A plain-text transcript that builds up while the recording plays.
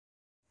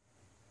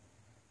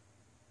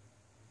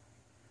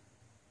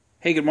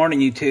Hey, good morning,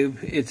 YouTube.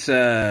 It's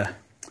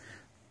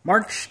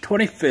March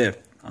 25th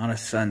on a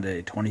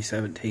Sunday,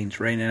 2017. It's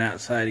raining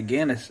outside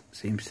again. It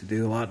seems to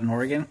do a lot in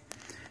Oregon.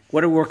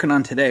 What are we working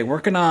on today?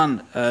 Working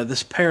on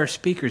this pair of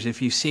speakers.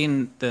 If you've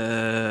seen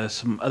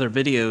some other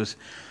videos,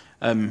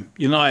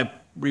 you know I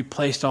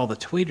replaced all the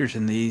tweeters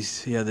in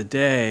these the other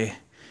day.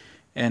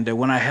 And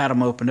when I had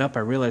them opened up,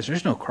 I realized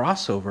there's no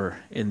crossover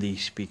in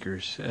these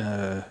speakers,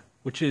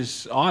 which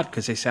is odd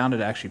because they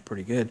sounded actually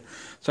pretty good.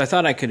 So I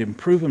thought I could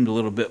improve them a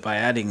little bit by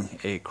adding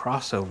a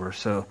crossover.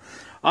 So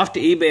off to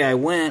eBay I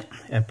went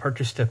and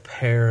purchased a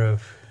pair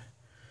of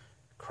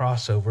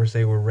crossovers.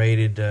 They were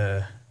rated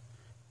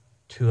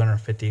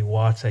 250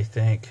 watts, I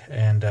think.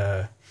 And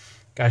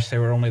gosh, they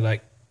were only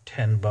like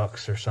 10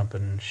 bucks or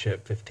something,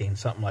 shipped 15,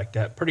 something like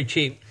that. Pretty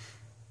cheap.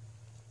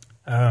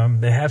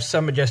 They have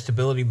some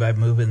adjustability by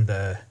moving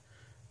the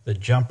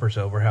jumpers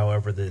over.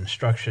 However, the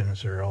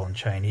instructions are all in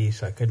Chinese,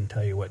 so I couldn't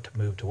tell you what to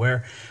move to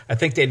where. I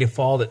think they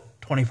default at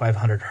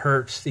 2500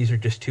 hertz. These are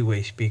just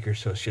two-way speakers,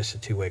 so it's just a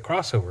two-way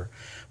crossover.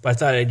 But I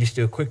thought I'd just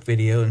do a quick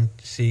video and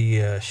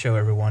show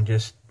everyone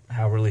just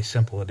how really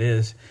simple it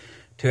is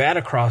to add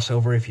a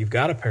crossover if you've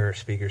got a pair of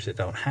speakers that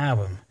don't have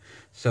them.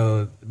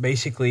 So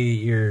basically,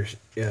 your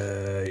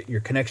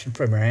connection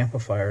from your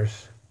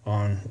amplifiers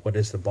on what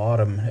is the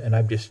bottom, and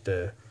I've just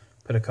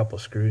put a couple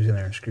screws in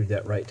there and screwed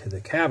that right to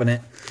the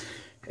cabinet.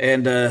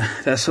 And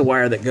that's the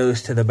wire that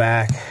goes to the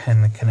back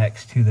and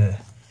connects to the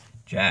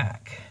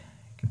jack.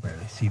 You can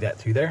barely see that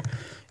through there.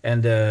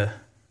 And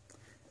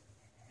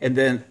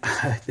then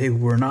they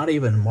were not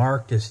even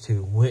marked as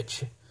to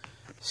which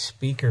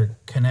speaker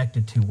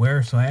connected to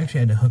where, so I actually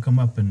had to hook them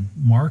up and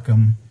mark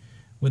them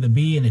with a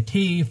B and a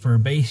T for a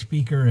bass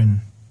speaker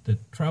and the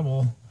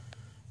treble.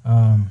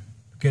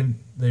 Again,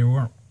 they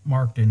weren't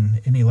marked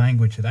in any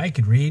language that I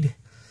could read,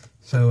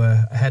 so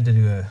I had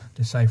to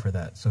decipher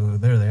that. So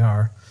there they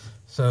are.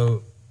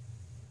 So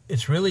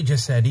it's really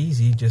just that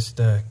easy. Just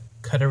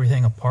cut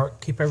everything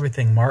apart, keep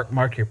everything marked,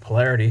 mark your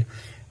polarity.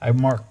 I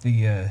marked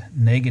the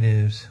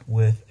negatives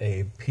with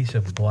a piece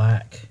of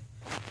black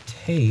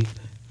tape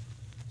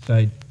so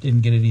I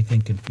didn't get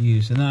anything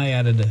confused. And then I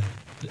had to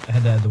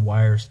add the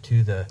wires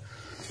to the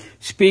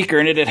speaker,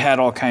 and it had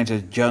all kinds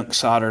of junk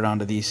soldered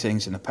onto these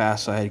things in the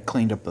past, so I had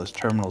cleaned up those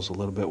terminals a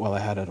little bit while I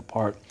had it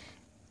apart.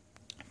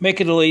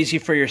 Make it a little easy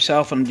for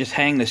yourself and just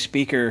hang the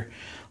speaker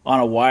on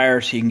a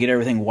wire so you can get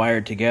everything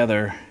wired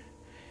together.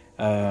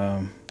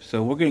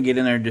 So we're going to get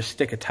in there and just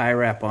stick a tie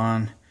wrap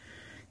on,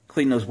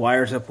 clean those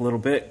wires up a little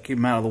bit, keep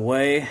them out of the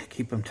way,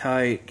 keep them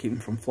tight, keep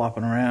them from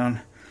flopping around.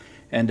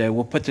 And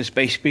we'll put this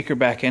bass speaker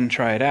back in and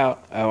try it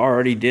out. I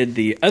already did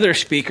the other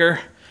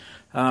speaker,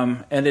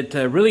 and it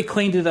really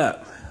cleaned it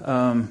up.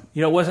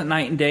 You know, it wasn't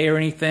night and day or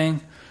anything,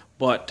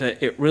 but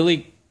it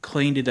really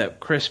cleaned it up,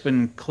 crisp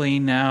and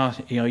clean now.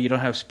 You know, you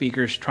don't have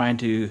speakers trying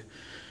to,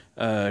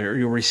 or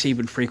you're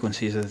receiving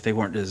frequencies that they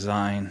weren't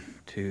designed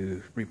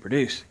to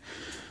reproduce.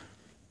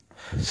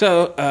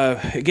 So,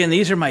 again,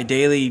 these are my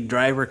daily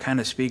driver kind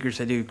of speakers.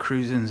 I do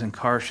cruisings and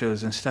car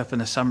shows and stuff in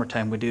the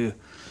summertime. We do,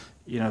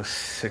 you know,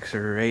 6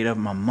 or 8 of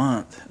them a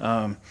month.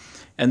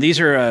 And these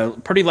are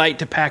pretty light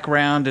to pack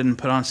around and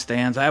put on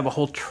stands. I have a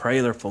whole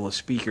trailer full of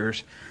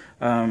speakers.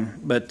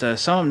 But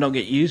some of them don't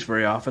get used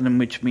very often,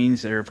 which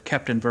means they're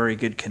kept in very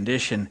good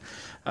condition.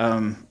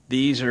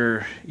 These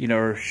are, you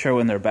know,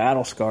 showing their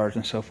battle scars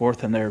and so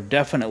forth, and they're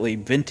definitely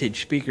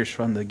vintage speakers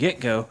from the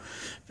get-go,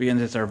 being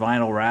that they're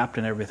vinyl wrapped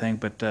and everything.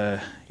 But,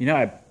 you know,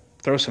 I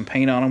throw some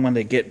paint on them when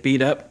they get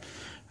beat up.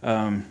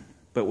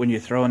 But when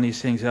you're throwing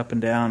these things up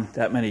and down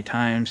that many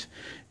times,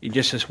 you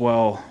just as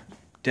well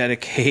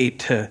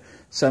dedicate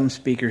some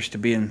speakers to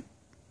being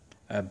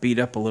beat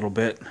up a little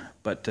bit,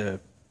 but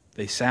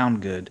they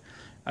sound good.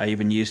 I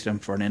even used them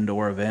for an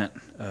indoor event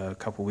a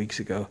couple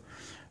weeks ago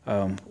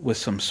with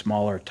some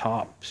smaller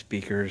top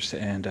speakers,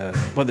 and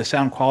well, the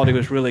sound quality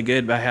was really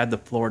good. I had the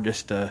floor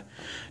just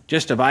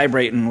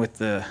vibrating with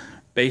the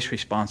bass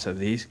response of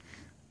these.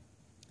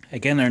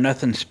 Again, they're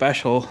nothing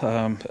special.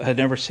 I'd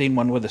never seen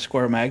one with a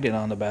square magnet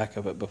on the back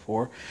of it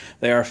before.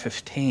 They are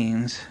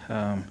 15s.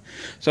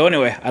 So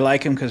anyway, I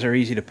like them because they're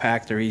easy to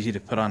pack, they're easy to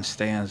put on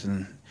stands,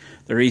 and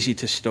they're easy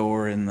to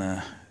store in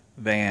the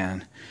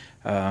van.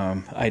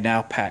 I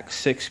now pack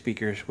 6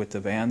 speakers with the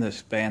van.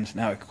 This van's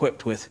now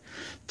equipped with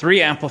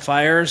 3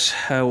 amplifiers.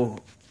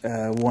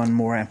 One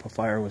more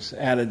amplifier was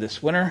added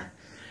this winter.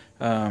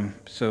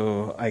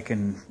 So I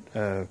can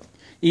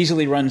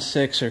easily run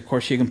 6, or of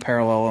course you can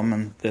parallel them,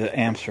 and the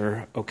amps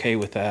are okay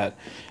with that.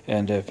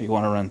 And if you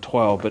want to run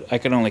 12, but I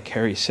can only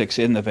carry 6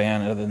 in the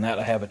van. Other than that,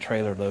 I have a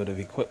trailer load of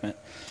equipment.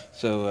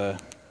 So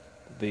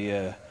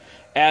the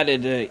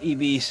added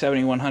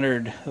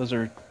EB7100, those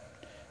are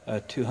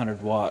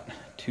 200 watt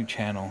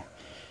 2-channel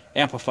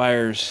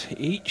amplifiers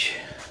each.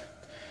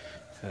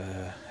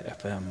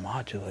 FM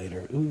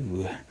modulator.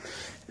 Ooh.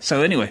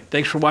 So anyway,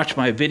 thanks for watching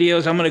my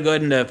videos. I'm going to go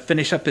ahead and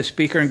finish up this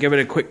speaker and give it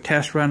a quick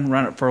test run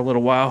it for a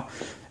little while.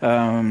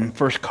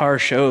 First car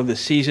show of the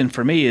season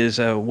for me is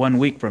 1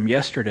 week from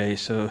yesterday,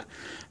 so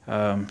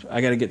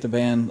I got to get the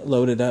van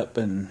loaded up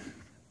and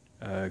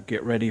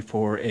get ready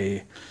for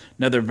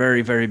another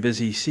very, very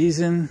busy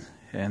season.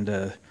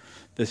 And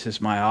this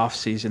is my off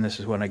season. This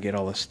is when I get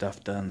all this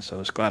stuff done. So I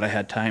was glad I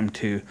had time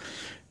to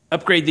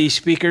upgrade these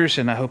speakers,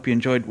 and I hope you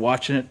enjoyed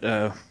watching it.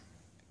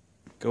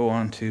 Go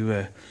on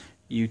to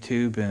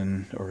YouTube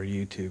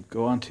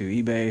go on to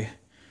eBay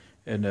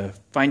and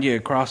find you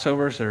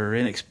crossovers that are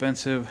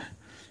inexpensive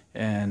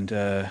and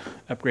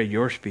upgrade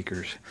your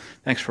speakers.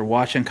 Thanks for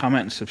watching,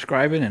 comment, and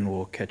subscribing, and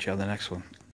we'll catch you on the next one.